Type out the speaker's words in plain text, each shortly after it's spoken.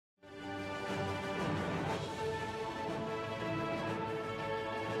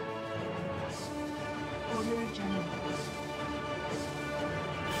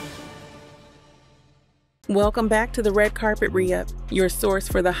Welcome back to the Red Carpet Re-Up, your source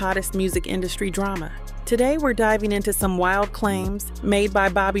for the hottest music industry drama. Today we're diving into some wild claims made by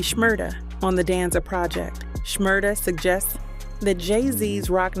Bobby Shmurda on the Danza project. Shmurda suggests that Jay-Z's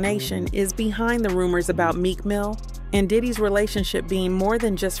Roc Nation is behind the rumors about Meek Mill and Diddy's relationship being more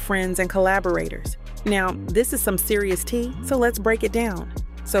than just friends and collaborators. Now, this is some serious tea, so let's break it down.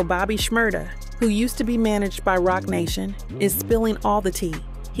 So Bobby Shmurda, who used to be managed by Roc Nation, is spilling all the tea.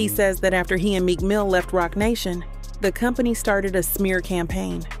 He says that after he and Meek Mill left Roc Nation, the company started a smear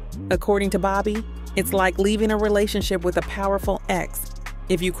campaign. According to Bobby, it's like leaving a relationship with a powerful ex.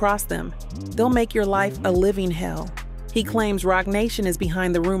 If you cross them, they'll make your life a living hell. He claims Roc Nation is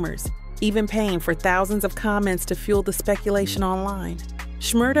behind the rumors, even paying for thousands of comments to fuel the speculation online.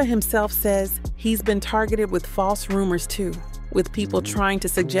 Shmurda himself says he's been targeted with false rumors too, with people trying to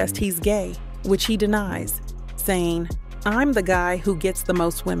suggest he's gay, which he denies, saying, "I'm the guy who gets the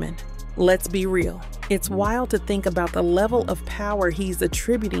most women." Let's be real. It's wild to think about the level of power he's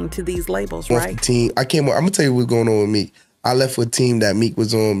attributing to these labels, right? Team, I'm gonna tell you what's going on with Meek. I left with a team that Meek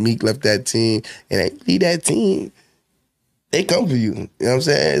was on. Meek left that team, and they leave that team. They come for you. You know what I'm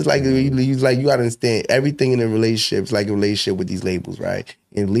saying? It's like you gotta understand everything in a relationship is like a relationship with these labels, right?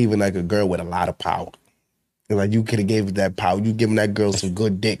 And leaving like a girl with a lot of power. Like you could have gave that power. You giving that girl some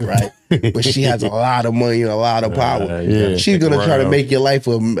good dick, right? But she has a lot of money and a lot of power. Yeah. She's gonna try to make your life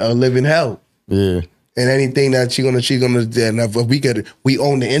a living hell. Yeah. And anything that she's gonna. And if we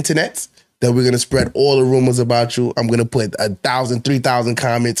own the internet, that we're gonna spread all the rumors about you. I'm gonna put 1,000, 3,000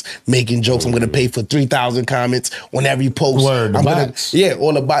 comments making jokes. I'm gonna pay for 3,000 comments on every post. Word, I'm gonna, yeah,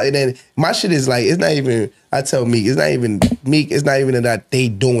 all about it. And my shit is like, it's not even. I tell Meek, it's not even Meek. It's not even that they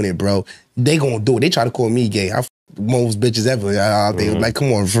doing it, bro. They gonna do it. They try to call me gay. I most bitches ever. They like,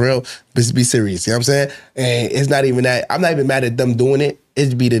 come on, for real. Be serious. You know what I'm saying? And it's not even that. I'm not even mad at them doing it.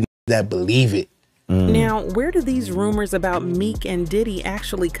 It's be the that believe it. Now, where do these rumors about Meek and Diddy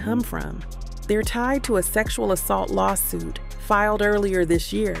actually come from? They're tied to a sexual assault lawsuit filed earlier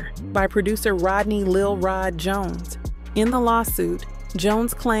this year by producer Rodney Lil Rod Jones. In the lawsuit,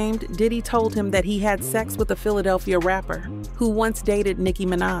 Jones claimed Diddy told him that he had sex with a Philadelphia rapper who once dated Nicki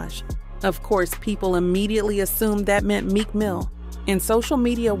Minaj. Of course, people immediately assumed that meant Meek Mill, and social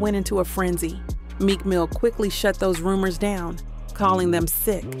media went into a frenzy. Meek Mill quickly shut those rumors down, calling them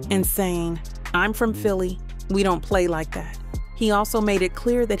sick and saying, "I'm from Philly, we don't play like that." He also made it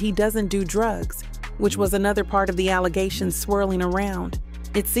clear that he doesn't do drugs, which was another part of the allegations swirling around.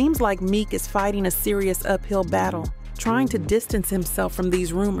 It seems like Meek is fighting a serious uphill battle, trying to distance himself from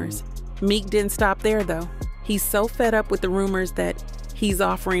these rumors. Meek didn't stop there though. He's so fed up with the rumors that he's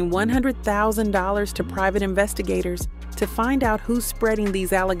offering $100,000 to private investigators to find out who's spreading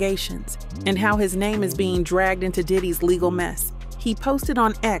these allegations and how his name is being dragged into Diddy's legal mess. He posted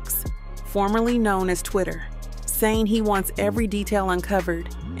on X, formerly known as Twitter, saying he wants every detail uncovered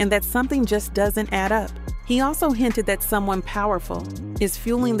and that something just doesn't add up. He also hinted that someone powerful is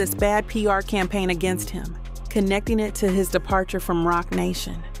fueling this bad PR campaign against him, connecting it to his departure from Roc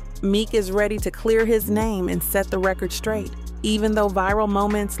Nation. Meek is ready to clear his name and set the record straight, even though viral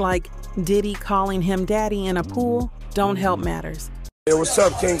moments like Diddy calling him daddy in a pool don't help matters. Hey, what's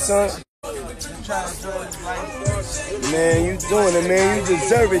up, King Son? Man, you doing it, man. You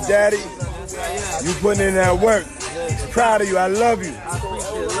deserve it, daddy. You putting in that work. Proud of you. I love you.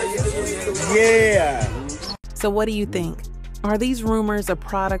 Yeah. So what do you think? Are these rumors a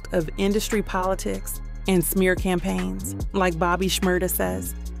product of industry politics and smear campaigns, like Bobby Shmurda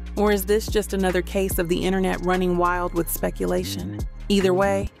says? Or is this just another case of the internet running wild with speculation? Either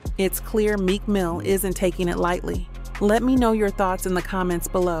way, it's clear Meek Mill isn't taking it lightly. Let me know your thoughts in the comments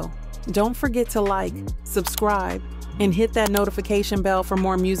below. Don't forget to like, subscribe, and hit that notification bell for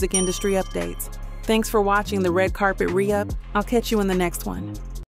more music industry updates. Thanks for watching the Red Carpet Re-Up. I'll catch you in the next one.